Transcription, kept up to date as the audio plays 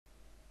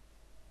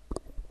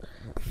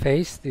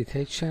Face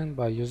detection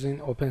by using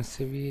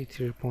opencv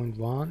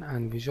 3.1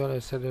 and Visual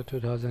Studio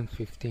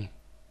 2015.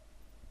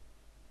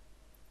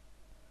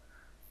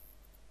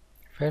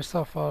 First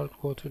of all,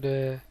 go to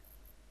the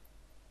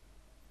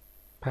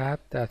path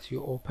that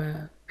you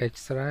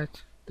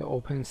extract the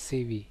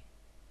opencv,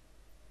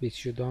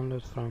 which you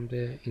download from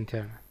the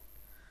internet.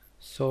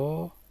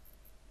 So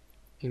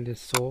in the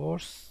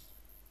source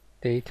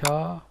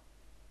data,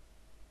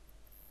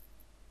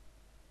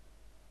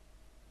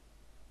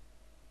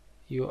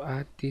 you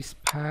add this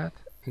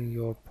path in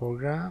your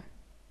program.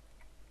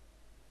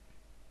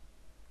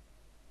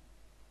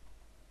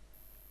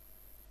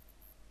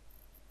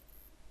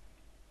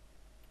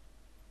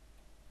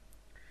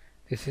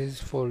 This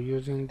is for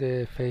using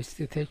the face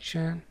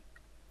detection.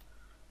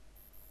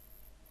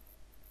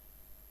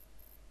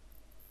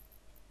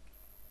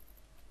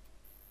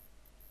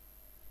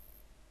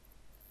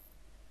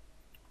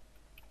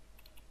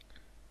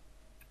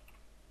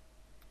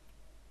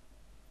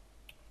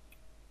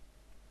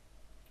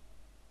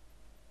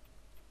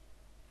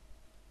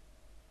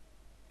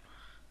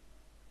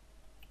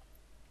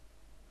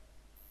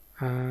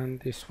 And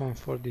this one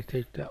for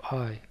detect the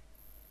eye.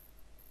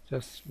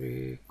 Just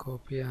we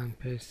copy and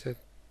paste it,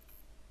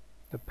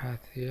 the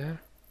path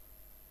here.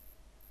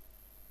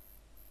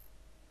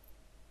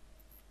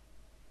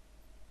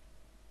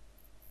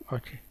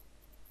 Okay,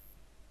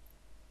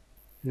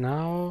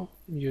 now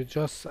you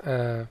just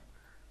add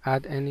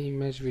any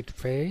image with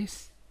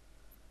face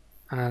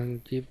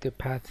and give the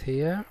path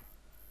here.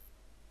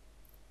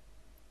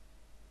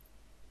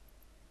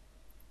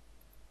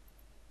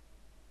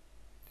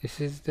 This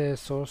is the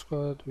source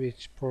code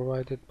which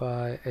provided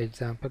by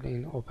example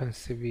in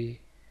opencv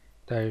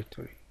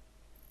directory.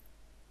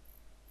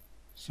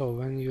 So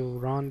when you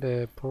run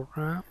the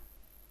program,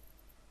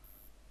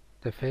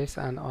 the face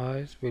and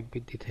eyes will be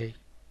detected.